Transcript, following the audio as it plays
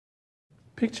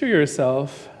Picture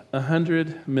yourself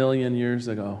 100 million years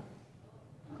ago.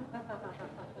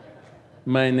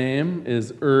 My name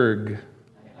is Erg,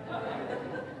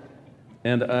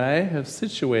 and I have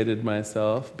situated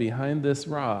myself behind this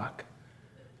rock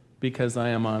because I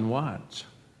am on watch.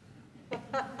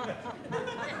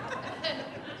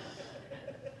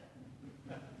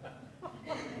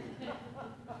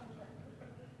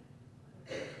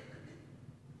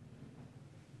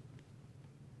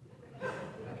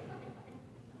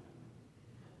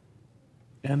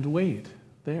 And wait,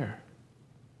 there.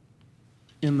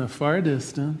 In the far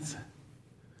distance,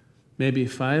 maybe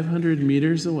 500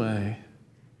 meters away,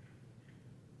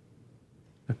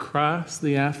 across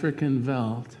the African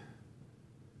veldt,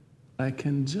 I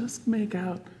can just make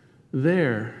out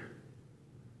there,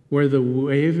 where the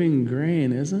waving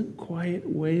grain isn't quite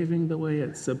waving the way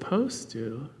it's supposed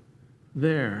to,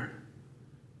 there,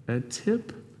 a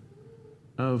tip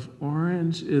of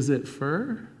orange, is it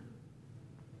fur?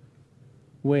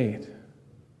 Wait.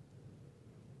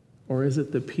 Or is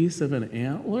it the piece of an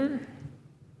antler?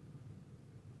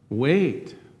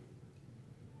 Wait.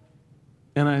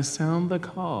 And I sound the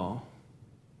call.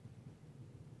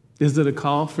 Is it a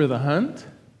call for the hunt?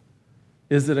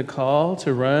 Is it a call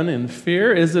to run in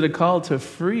fear? Is it a call to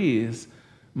freeze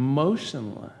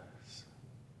motionless?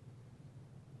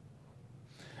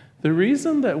 The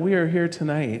reason that we are here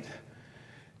tonight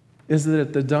is that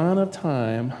at the dawn of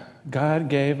time, God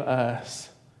gave us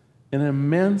an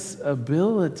immense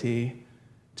ability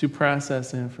to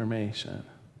process information.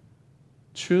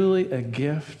 Truly a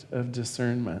gift of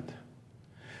discernment.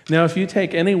 Now, if you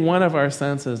take any one of our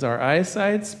senses, our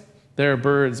eyesights, there are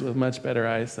birds with much better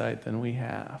eyesight than we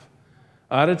have.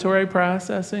 Auditory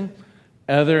processing,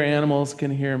 other animals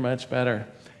can hear much better.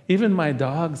 Even my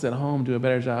dogs at home do a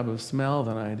better job of smell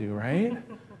than I do, right?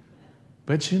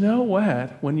 But you know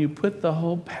what? When you put the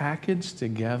whole package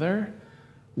together,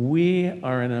 we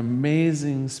are an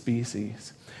amazing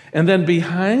species. And then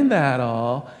behind that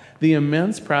all, the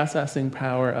immense processing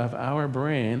power of our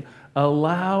brain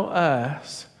allow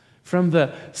us, from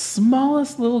the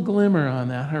smallest little glimmer on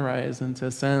that horizon, to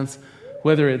sense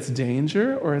whether it's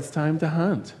danger or it's time to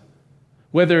hunt,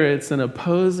 whether it's an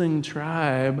opposing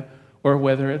tribe or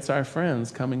whether it's our friends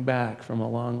coming back from a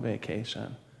long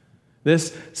vacation.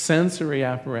 This sensory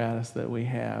apparatus that we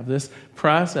have, this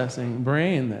processing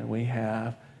brain that we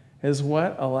have, is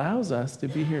what allows us to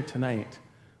be here tonight.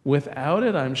 Without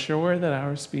it, I'm sure that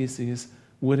our species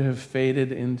would have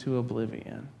faded into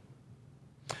oblivion.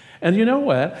 And you know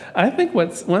what? I think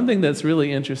one thing that's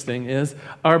really interesting is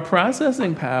our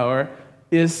processing power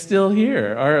is still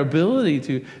here. Our ability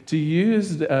to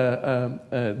use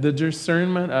the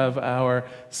discernment of our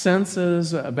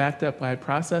senses backed up by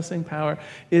processing power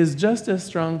is just as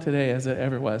strong today as it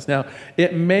ever was. Now,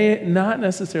 it may not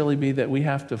necessarily be that we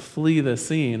have to flee the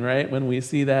scene, right? When we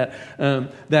see that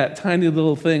tiny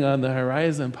little thing on the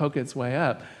horizon poke its way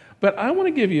up. But I want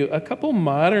to give you a couple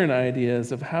modern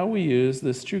ideas of how we use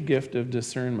this true gift of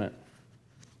discernment.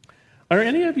 Are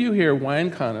any of you here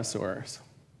wine connoisseurs?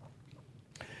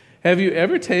 Have you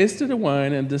ever tasted a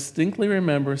wine and distinctly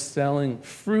remember smelling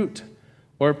fruit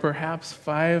or perhaps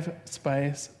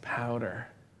 5-spice powder?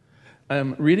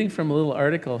 I'm reading from a little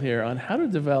article here on how to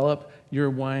develop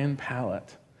your wine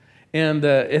palate. And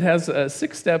it has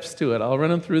 6 steps to it. I'll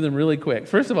run them through them really quick.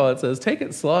 First of all, it says, take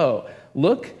it slow.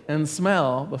 Look and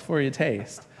smell before you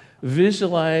taste.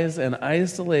 Visualize and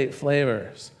isolate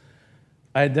flavors.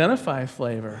 Identify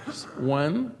flavors,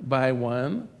 one by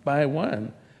one by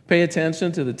one. Pay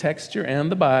attention to the texture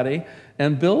and the body,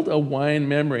 and build a wine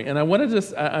memory. And I want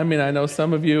to I know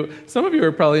some of you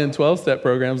are probably in 12-step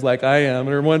programs like I am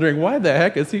and are wondering, why the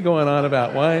heck is he going on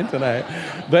about wine tonight?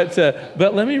 But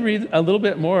let me read a little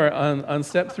bit more on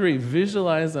step 3,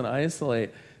 visualize and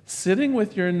isolate. Sitting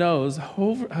with your nose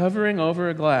hovering over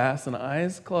a glass and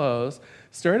eyes closed,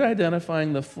 start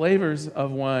identifying the flavors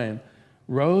of wine.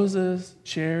 Roses,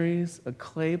 cherries, a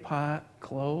clay pot,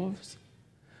 cloves.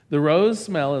 The rose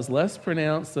smell is less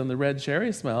pronounced than the red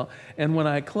cherry smell, and when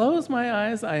I close my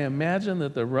eyes, I imagine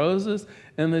that the roses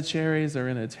and the cherries are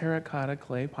in a terracotta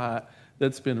clay pot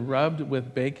that's been rubbed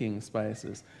with baking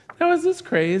spices. Now, is this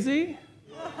crazy?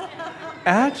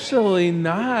 Actually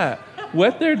not.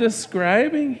 What they're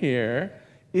describing here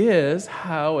is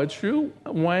how a true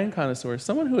wine connoisseur,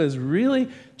 someone who has really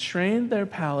trained their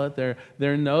palate,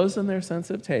 their nose and their sense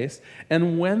of taste,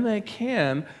 and when they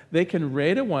can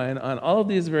rate a wine on all of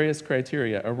these various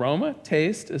criteria: aroma,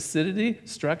 taste, acidity,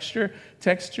 structure,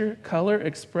 texture, color,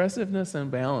 expressiveness,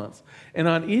 and balance. And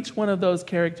on each one of those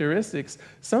characteristics,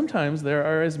 sometimes there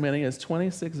are as many as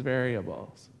 26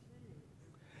 variables.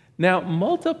 Now,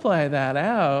 multiply that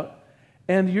out,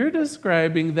 And you're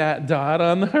describing that dot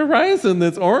on the horizon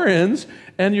that's orange,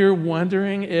 and you're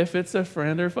wondering if it's a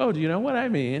friend or foe. Do you know what I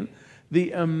mean?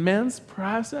 The immense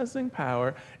processing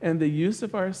power and the use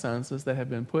of our senses that have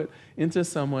been put into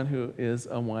someone who is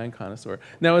a wine connoisseur.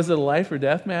 Now, is it a life or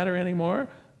death matter anymore?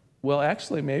 Well,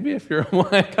 actually, maybe if you're a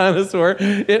wine connoisseur,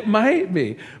 it might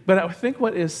be. But I think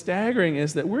what is staggering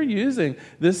is that we're using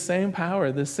this same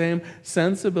power, this same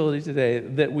sensibility today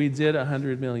that we did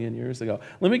 100 million years ago.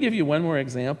 Let me give you one more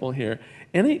example here.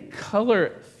 Any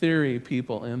color theory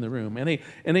people in the room,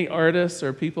 any artists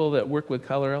or people that work with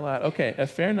color a lot, okay, a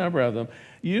fair number of them,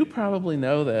 you probably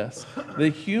know this. The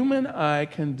human eye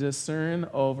can discern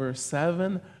over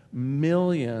 7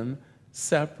 million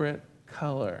separate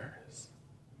colors.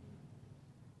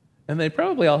 And they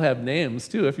probably all have names,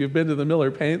 too. If you've been to the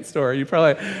Miller Paint store, you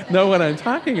probably know what I'm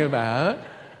talking about.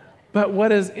 But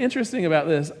what is interesting about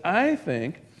this, I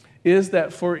think, is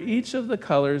that for each of the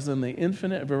colors and the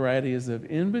infinite varieties of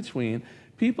in-between,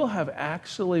 people have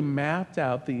actually mapped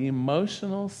out the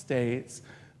emotional states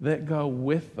that go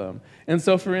with them. And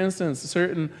so, for instance,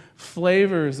 certain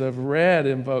flavors of red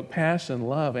invoke passion,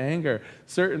 love, anger.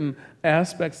 Certain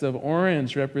aspects of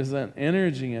orange represent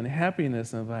energy and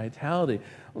happiness and vitality.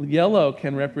 Yellow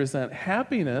can represent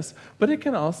happiness, but it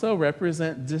can also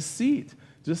represent deceit,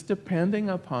 just depending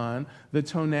upon the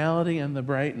tonality and the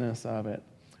brightness of it.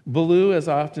 Blue is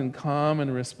often calm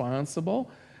and responsible.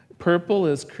 Purple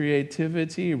is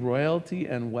creativity, royalty,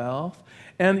 and wealth.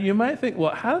 And you might think,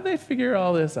 well, how do they figure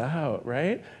all this out,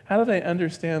 right? How do they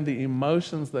understand the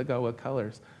emotions that go with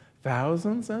colors?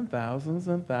 Thousands and thousands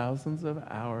and thousands of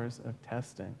hours of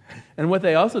testing. And what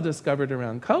they also discovered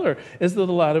around color is that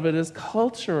a lot of it is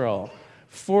cultural.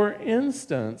 For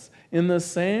instance, in the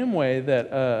same way that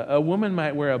a woman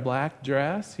might wear a black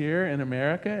dress here in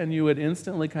America, and you would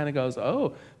instantly kind of go,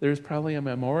 oh, there's probably a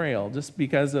memorial. Just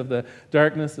because of the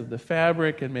darkness of the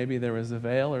fabric, and maybe there was a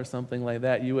veil or something like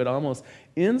that, you would almost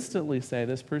instantly say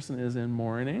this person is in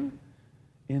mourning.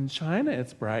 In China,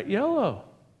 it's bright yellow.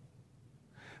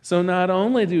 So not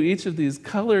only do each of these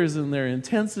colors and their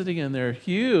intensity and their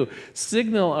hue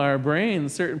signal our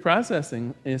brains certain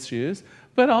processing issues,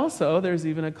 but also there's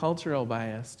even a cultural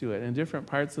bias to it. In different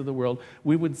parts of the world,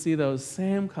 we would see those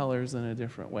same colors in a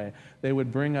different way. They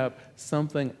would bring up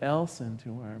something else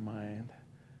into our mind.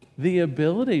 The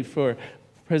ability for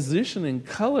positioning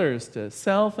colors to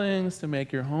sell things, to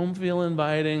make your home feel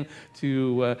inviting,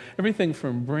 to everything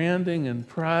from branding and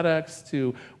products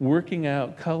to working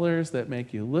out colors that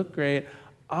make you look great.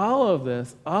 All of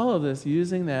this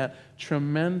using that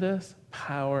tremendous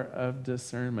power of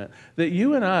discernment that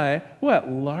you and I,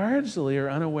 largely are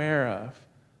unaware of.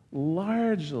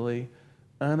 Largely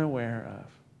unaware of.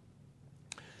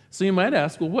 So you might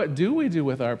ask, well, what do we do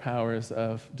with our powers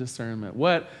of discernment?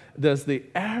 What does the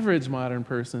average modern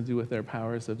person do with their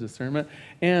powers of discernment?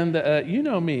 And you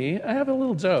know me, I have a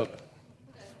little joke.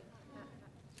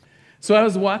 So I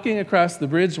was walking across the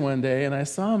bridge one day, and I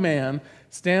saw a man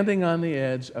standing on the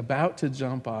edge, about to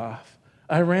jump off.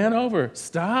 I ran over.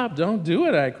 Stop, don't do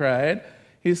it, I cried.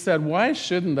 He said, why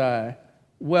shouldn't I?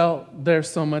 Well, there's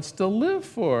so much to live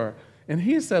for. And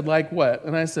he said, like what?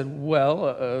 And I said,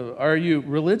 well, are you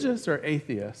religious or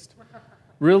atheist?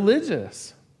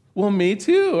 Religious. Well, me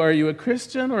too. Are you a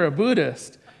Christian or a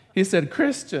Buddhist? He said,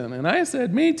 Christian. And I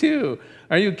said, me too.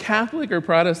 Are you Catholic or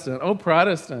Protestant? Oh,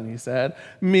 Protestant, he said.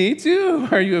 Me too.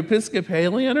 Are you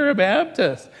Episcopalian or a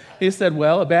Baptist? He said,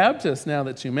 well, a Baptist, now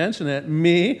that you mention it.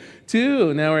 Me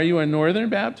too. Now, are you a Northern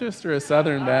Baptist or a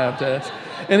Southern Baptist?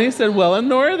 And he said, well, a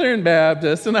Northern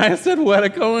Baptist. And I said, what a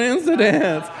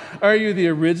coincidence. Are you the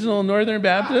original Northern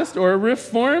Baptist or a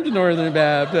Reformed Northern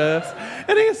Baptist?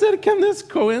 And he said, can this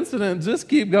coincidence just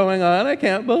keep going on? I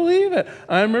can't believe it.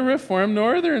 I'm a Reformed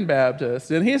Northern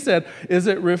Baptist. And he said, is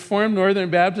it Reformed Northern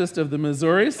Baptist of the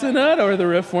Missouri Synod or the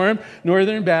Reformed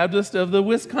Northern Baptist of the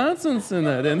Wisconsin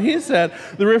Synod? And he said,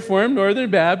 the Reformed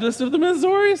Northern Baptist of the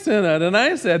Missouri Synod. And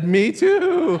I said, me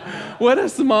too. What a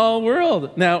small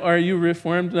world. Now, are you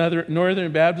Reformed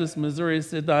Northern Baptist Missouri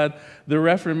Synod, the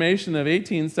Reformation of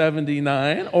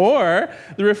 1879, or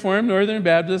the Reformed Northern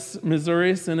Baptist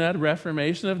Missouri Synod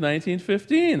Reformation of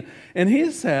 1915? And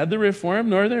he said the Reformed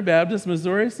Northern Baptist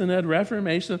Missouri Synod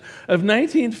Reformation of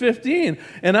 1915.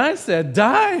 And I said,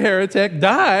 die, heretic,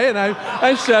 die. And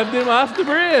I shoved him off the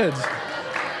bridge.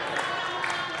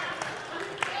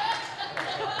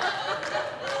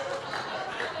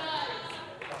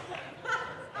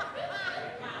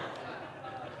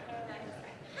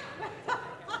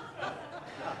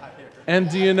 And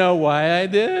do you know why I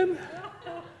did?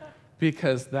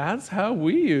 Because that's how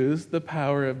we use the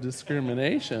power of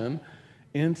discrimination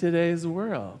in today's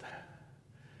world.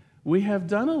 We have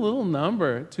done a little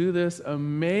number to this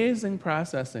amazing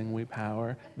processing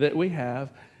power that we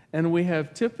have, and we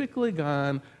have typically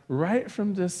gone right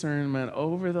from discernment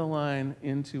over the line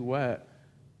into what?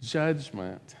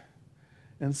 Judgment.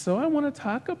 And so I want to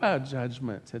talk about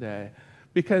judgment today,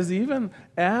 because even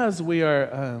as we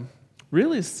are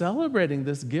really celebrating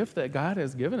this gift that God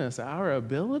has given us, our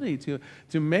ability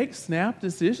to make snap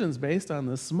decisions based on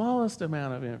the smallest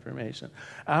amount of information,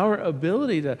 our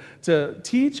ability to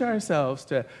teach ourselves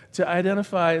to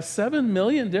identify 7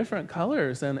 million different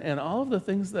colors and all of the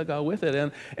things that go with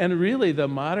it. And really the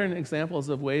modern examples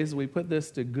of ways we put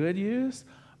this to good use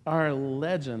are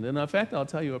legend. And in fact, I'll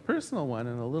tell you a personal one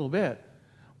in a little bit.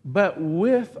 But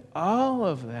with all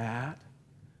of that,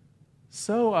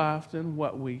 so often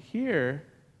what we hear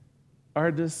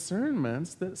are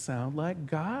discernments that sound like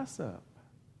gossip.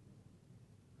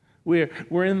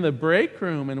 We're in the break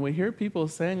room and we hear people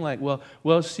saying like,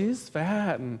 well, she's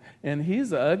fat and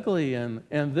he's ugly and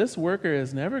this worker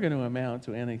is never going to amount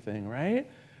to anything,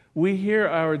 right? We hear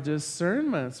our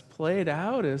discernments played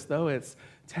out as though it's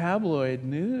tabloid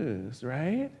news,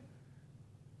 right?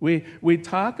 We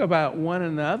talk about one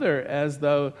another as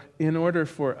though in order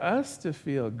for us to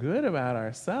feel good about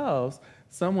ourselves,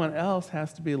 someone else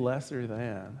has to be lesser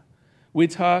than. We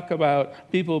talk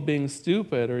about people being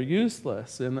stupid or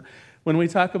useless. And when we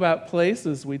talk about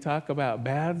places, we talk about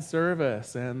bad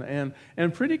service and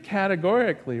pretty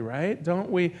categorically, right? Don't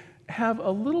we have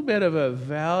a little bit of a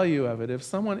value of it? If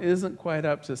someone isn't quite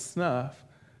up to snuff,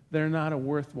 they're not a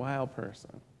worthwhile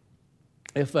person.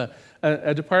 If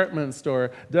a department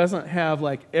store doesn't have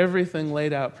like everything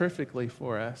laid out perfectly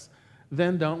for us,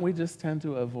 then don't we just tend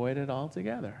to avoid it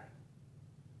altogether?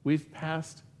 We've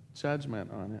passed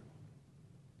judgment on it.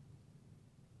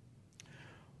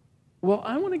 Well,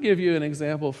 I want to give you an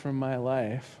example from my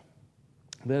life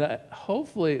that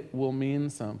hopefully will mean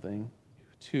something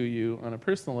to you on a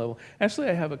personal level. Actually,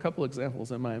 I have a couple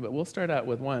examples in mind, but we'll start out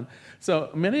with one. So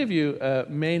many of you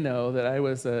may know that I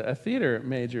was a theater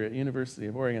major at University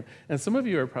of Oregon, and some of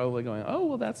you are probably going, oh,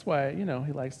 well, that's why,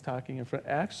 he likes talking in front.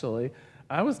 Actually,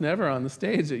 I was never on the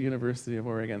stage at University of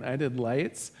Oregon. I did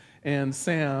lights and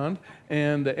sound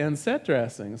and set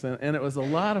dressings, and it was a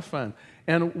lot of fun.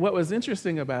 And what was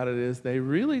interesting about it is they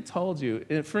really told you,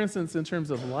 for instance, in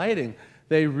terms of lighting,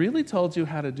 they really told you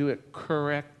how to do it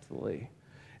correctly.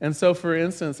 And so, for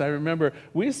instance, I remember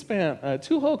we spent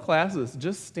 2 whole classes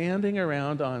just standing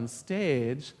around on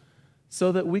stage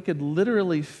so that we could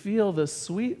literally feel the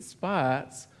sweet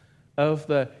spots of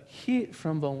the heat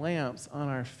from the lamps on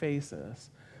our faces.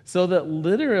 So that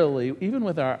literally, even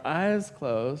with our eyes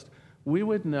closed, we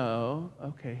would know,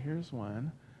 okay, here's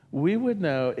one. We would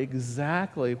know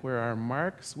exactly where our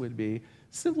marks would be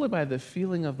simply by the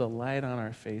feeling of the light on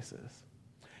our faces.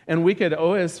 And we could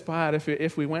always spot,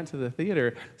 if we went to the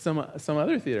theater, some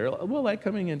other theater, well, like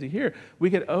coming into here, we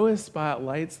could always spot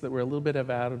lights that were a little bit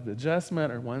out of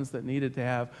adjustment or ones that needed to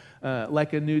have,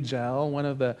 like a new gel, one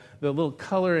of the little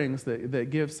colorings that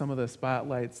give some of the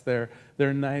spotlights their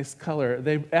nice color.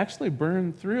 They actually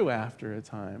burn through after a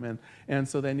time, and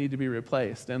so they need to be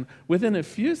replaced. And within a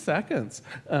few seconds,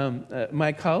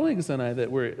 my colleagues and I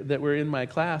that were in my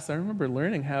class, I remember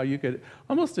learning how you could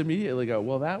almost immediately go,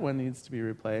 well, that one needs to be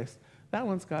replaced. That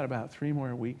one's got about 3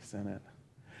 more weeks in it.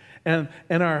 And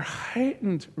our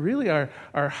heightened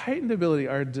ability,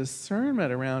 our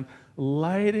discernment around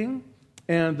lighting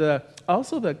and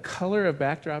also the color of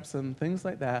backdrops and things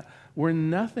like that were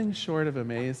nothing short of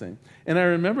amazing. And I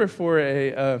remember for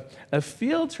a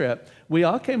field trip, we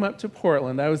all came up to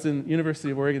Portland. I was in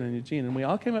University of Oregon in Eugene, and we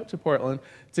all came up to Portland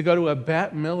to go to a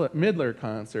Bette Midler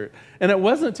concert. And it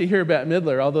wasn't to hear Bette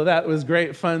Midler, although that was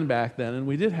great fun back then, and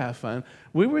we did have fun.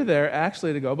 We were there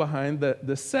actually to go behind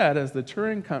the set as the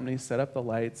touring company set up the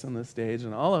lights and the stage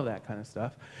and all of that kind of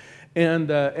stuff.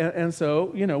 And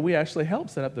so, we actually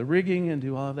helped set up the rigging and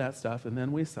do all of that stuff, and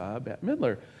then we saw Bette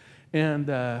Midler. And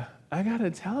I got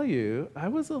to tell you, I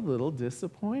was a little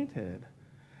disappointed.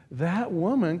 That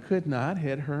woman could not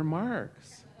hit her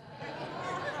marks.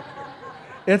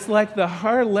 It's like the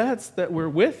harlots that were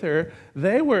with her,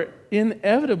 they were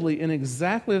inevitably in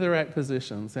exactly the right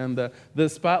positions, and the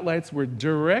spotlights were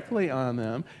directly on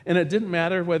them, and it didn't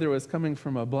matter whether it was coming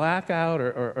from a blackout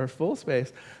or full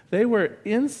space. They were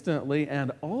instantly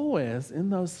and always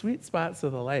in those sweet spots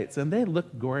of the lights, and they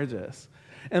looked gorgeous.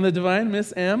 And the divine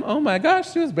Miss M, oh my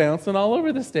gosh, she was bouncing all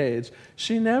over the stage.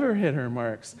 She never hit her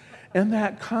marks. And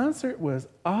that concert was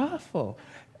awful.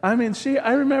 I mean,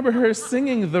 I remember her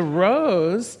singing The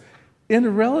Rose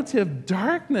in relative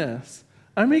darkness.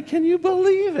 I mean, can you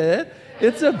believe it?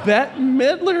 It's a Bette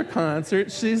Midler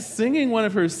concert. She's singing one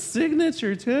of her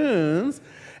signature tunes,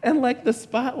 And like the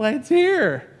spotlight's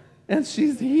here, and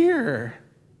she's here.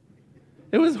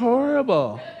 It was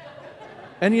horrible.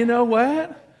 And you know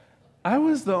what? I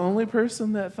was the only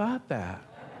person that thought that.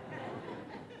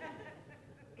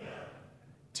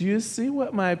 Do you see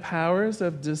what my powers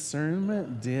of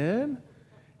discernment did?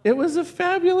 It was a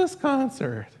fabulous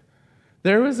concert.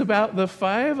 There was about the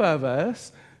 5 of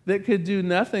us that could do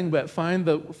nothing but find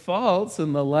the faults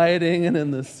in the lighting and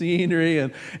in the scenery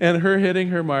and her hitting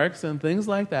her marks and things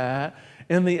like that.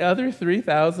 And the other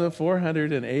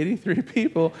 3,483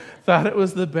 people thought it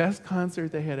was the best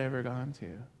concert they had ever gone to.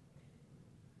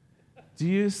 Do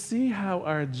you see how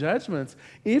our judgments,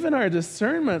 even our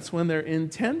discernments, when they're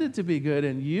intended to be good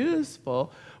and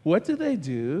useful, what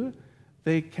do?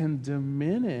 They can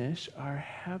diminish our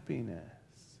happiness.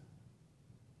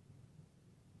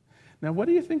 Now, what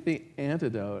do you think the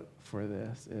antidote for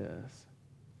this is?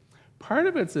 Part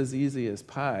of it's as easy as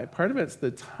pie. Part of it's the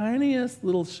tiniest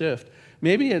little shift.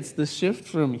 Maybe it's the shift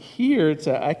from here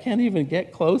to I can't even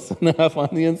get close enough on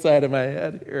the inside of my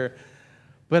head here.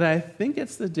 But I think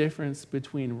it's the difference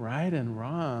between right and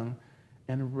wrong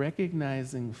and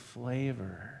recognizing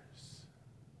flavors.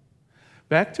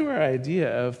 Back to our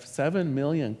idea of 7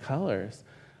 million colors.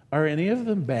 Are any of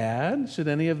them bad? Should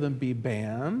any of them be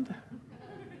banned?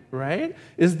 Right?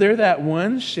 Is there that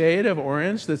one shade of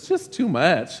orange that's just too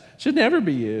much? Should never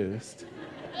be used.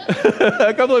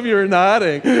 A couple of you are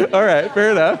nodding. All right,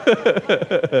 fair enough.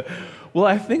 Well,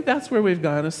 I think that's where we've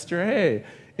gone astray.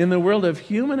 In the world of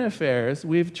human affairs,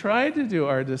 we've tried to do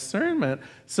our discernment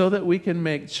so that we can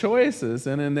make choices,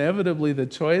 and inevitably the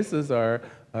choices are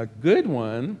a good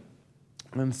one,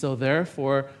 and so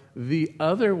therefore the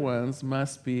other ones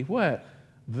must be what?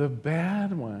 The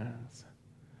bad ones.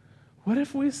 What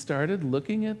if we started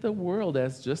looking at the world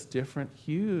as just different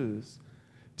hues,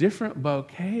 different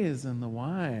bouquets in the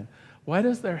wine? Why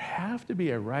does there have to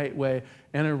be a right way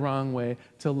and a wrong way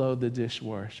to load the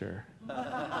dishwasher?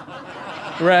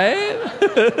 Right?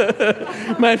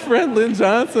 My friend Lynn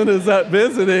Johnson is up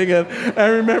visiting, and I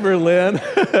remember, Lynn,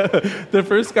 the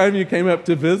first time you came up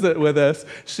to visit with us,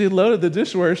 she loaded the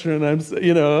dishwasher, and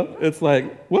it's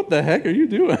like, what the heck are you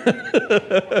doing?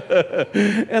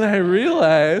 And I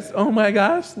realized, oh my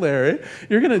gosh, Larry,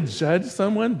 you're going to judge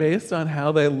someone based on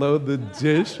how they load the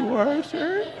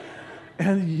dishwasher?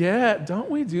 And yet,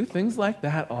 don't we do things like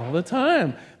that all the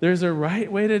time? There's a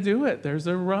right way to do it. There's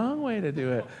a wrong way to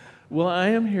do it. Well, I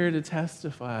am here to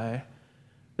testify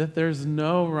that there's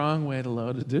no wrong way to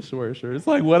load a dishwasher. It's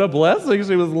like, what a blessing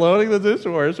she was loading the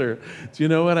dishwasher. Do you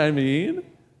know what I mean?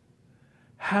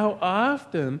 How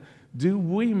often do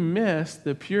we miss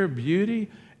the pure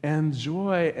beauty and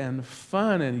joy and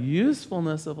fun and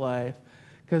usefulness of life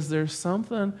because there's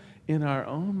something in our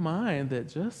own mind that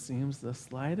just seems the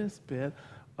slightest bit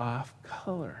off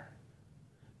color,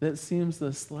 that seems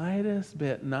the slightest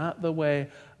bit not the way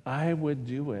I would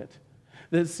do it,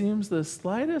 that seems the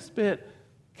slightest bit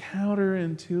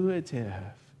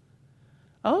counterintuitive.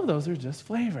 All of those are just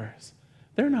flavors.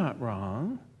 They're not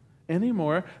wrong any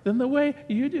more than the way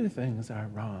you do things are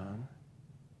wrong.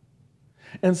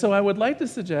 And so I would like to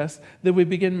suggest that we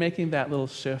begin making that little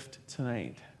shift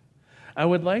tonight. I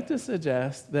would like to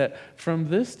suggest that from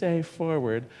this day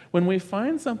forward, when we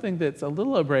find something that's a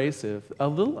little abrasive, a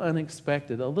little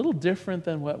unexpected, a little different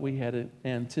than what we had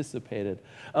anticipated,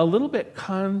 a little bit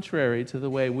contrary to the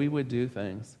way we would do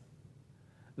things,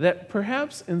 that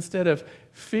perhaps instead of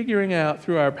figuring out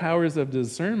through our powers of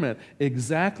discernment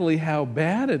exactly how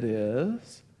bad it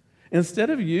is, instead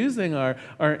of using our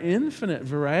infinite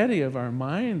variety of our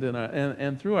mind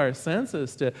and through our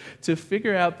senses to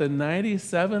figure out the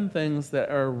 97 things that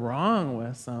are wrong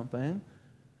with something,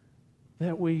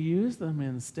 that we use them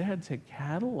instead to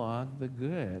catalog the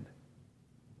good.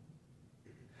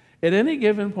 At any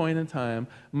given point in time,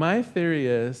 my theory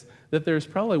is that there's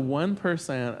probably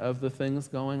 1% of the things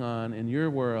going on in your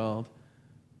world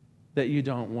that you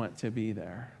don't want to be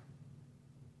there.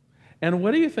 And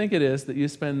what do you think it is that you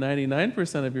spend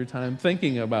 99% of your time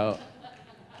thinking about?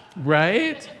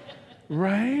 Right?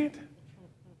 Right?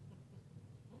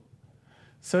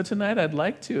 So tonight I'd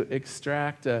like to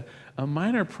extract a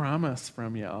minor promise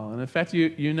from you all. And in fact,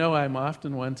 you know I'm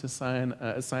often one to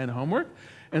assign homework.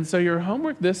 And so your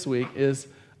homework this week is,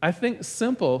 I think,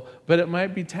 simple, but it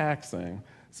might be taxing.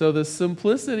 So the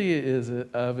simplicity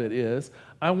of it is,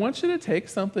 I want you to take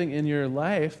something in your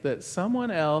life that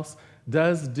someone else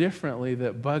does differently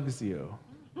that bugs you.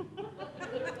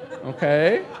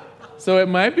 Okay? So it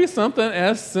might be something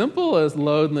as simple as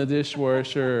loading the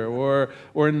dishwasher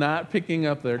or not picking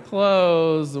up their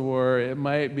clothes, or it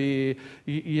might be,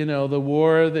 the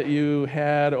war that you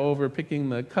had over picking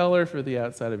the color for the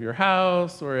outside of your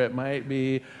house, or it might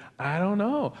be, I don't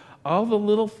know, all the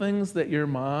little things that your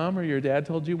mom or your dad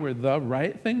told you were the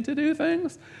right thing to do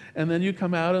things, and then you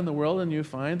come out in the world and you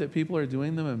find that people are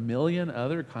doing them a million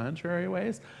other contrary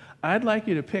ways. I'd like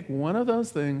you to pick one of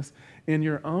those things in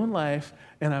your own life,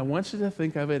 and I want you to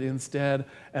think of it instead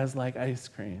as like ice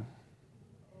cream.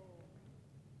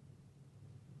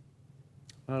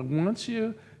 I want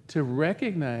you to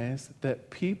recognize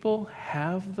that people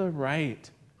have the right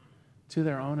to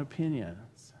their own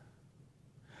opinions,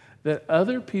 that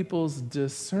other people's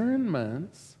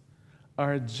discernments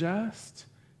are just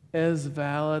as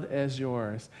valid as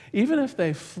yours. Even if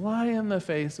they fly in the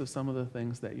face of some of the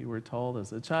things that you were told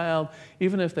as a child,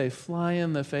 even if they fly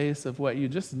in the face of what you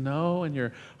just know in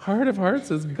your heart of hearts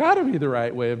has got to be the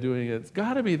right way of doing it, it's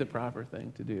got to be the proper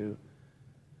thing to do.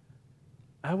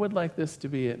 I would like this to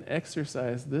be an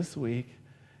exercise this week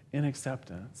in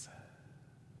acceptance,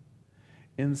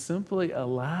 in simply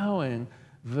allowing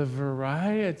the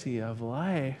variety of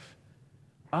life,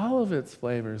 all of its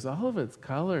flavors, all of its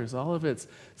colors, all of its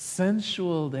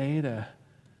sensual data,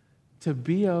 to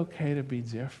be okay to be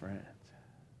different.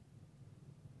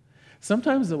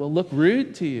 Sometimes it will look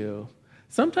rude to you.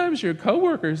 Sometimes your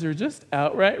coworkers are just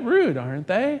outright rude, aren't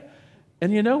they?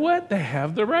 And you know what? They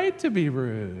have the right to be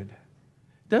rude.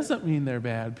 Doesn't mean they're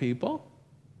bad people.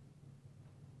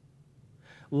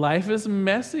 Life is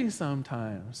messy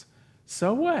sometimes.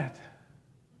 So what?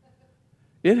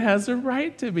 It has a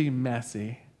right to be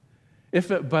messy. If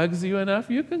it bugs you enough,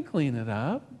 you can clean it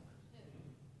up.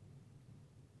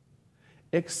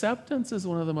 Acceptance is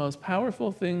one of the most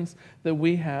powerful things that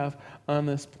we have on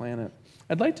this planet.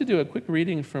 I'd like to do a quick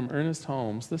reading from Ernest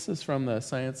Holmes. This is from the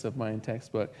Science of Mind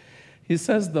textbook. He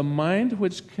says, "The mind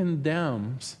which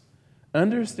condemns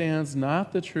understands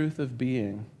not the truth of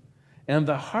being, and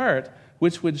the heart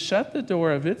which would shut the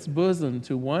door of its bosom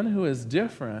to one who is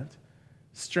different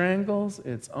strangles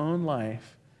its own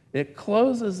life. It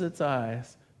closes its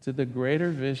eyes to the greater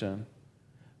vision.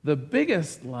 The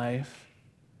biggest life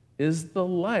is the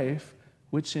life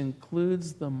which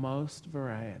includes the most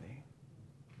variety."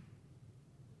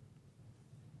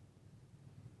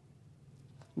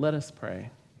 Let us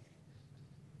pray.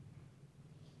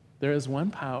 There is one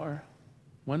power,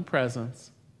 one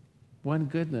presence, one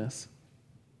goodness,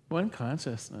 one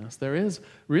consciousness. There is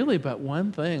really but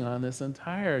one thing on this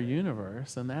entire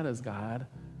universe, and that is God.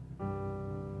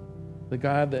 The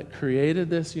God that created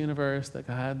this universe, the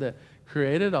God that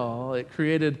created all. It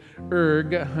created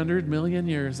Urg 100 million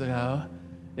years ago.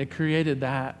 It created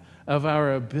that of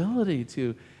our ability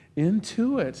to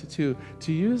intuit,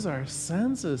 to use our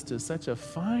senses to such a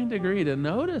fine degree to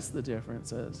notice the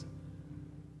differences.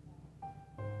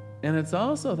 And it's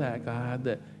also that God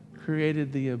that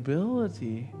created the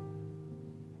ability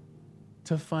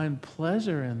to find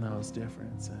pleasure in those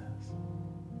differences.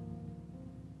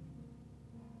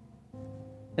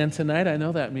 And tonight, I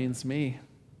know that means me.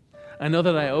 I know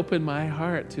that I open my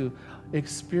heart to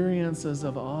experiences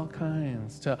of all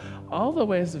kinds, to all the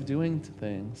ways of doing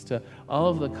things, to all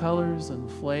of the colors and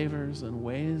flavors and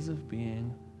ways of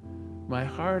being. My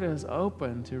heart is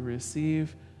open to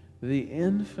receive the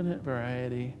infinite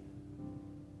variety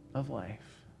of life.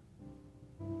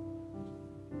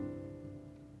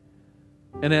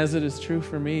 And as it is true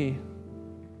for me,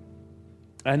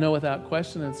 I know without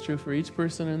question it's true for each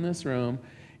person in this room.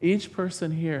 Each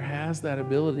person here has that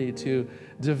ability to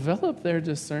develop their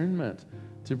discernment,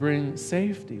 to bring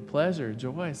safety, pleasure,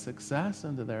 joy, success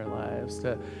into their lives,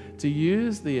 to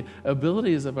use the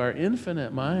abilities of our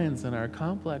infinite minds and our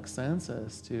complex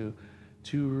senses to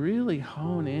really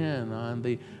hone in on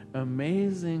the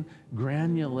amazing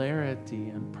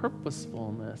granularity and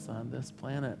purposefulness on this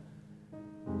planet.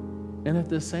 And at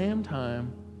the same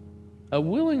time, a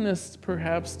willingness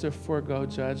perhaps to forego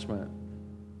judgment,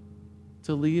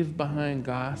 to leave behind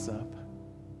gossip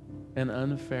and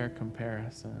unfair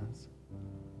comparisons.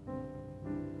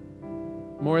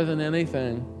 More than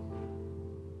anything,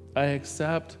 I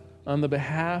accept on the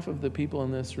behalf of the people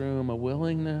in this room a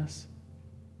willingness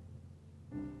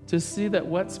to see that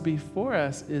what's before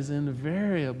us is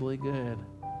invariably good.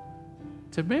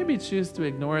 To maybe choose to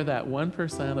ignore that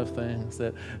 1% of things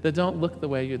that don't look the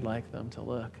way you'd like them to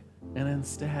look, and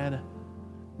instead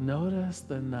notice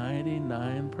the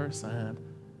 99%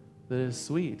 that is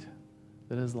sweet,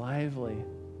 that is lively,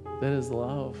 that is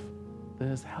love, that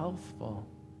is healthful,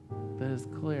 that is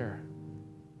clear,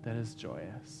 that is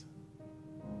joyous.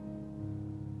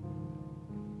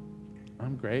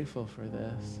 I'm grateful for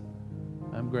this.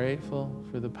 I'm grateful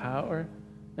for the power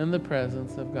and the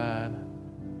presence of God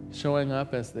showing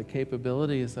up as the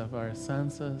capabilities of our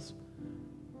senses,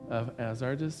 as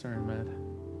our discernment,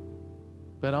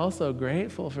 but also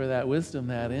grateful for that wisdom,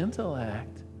 that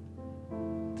intellect,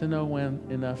 to know when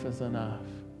enough is enough,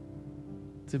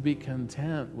 to be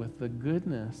content with the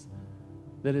goodness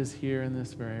that is here in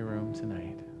this very room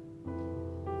tonight.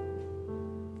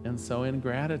 And so in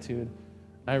gratitude,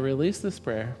 I release this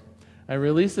prayer. I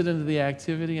release it into the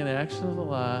activity and action of the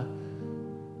law,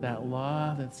 that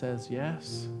law that says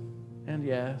yes and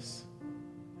yes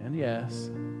and yes.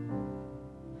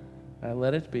 I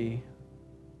let it be.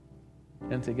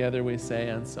 And together we say,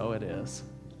 and so it is.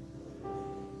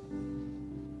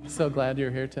 So glad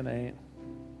you're here tonight.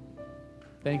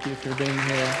 Thank you for being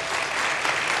here.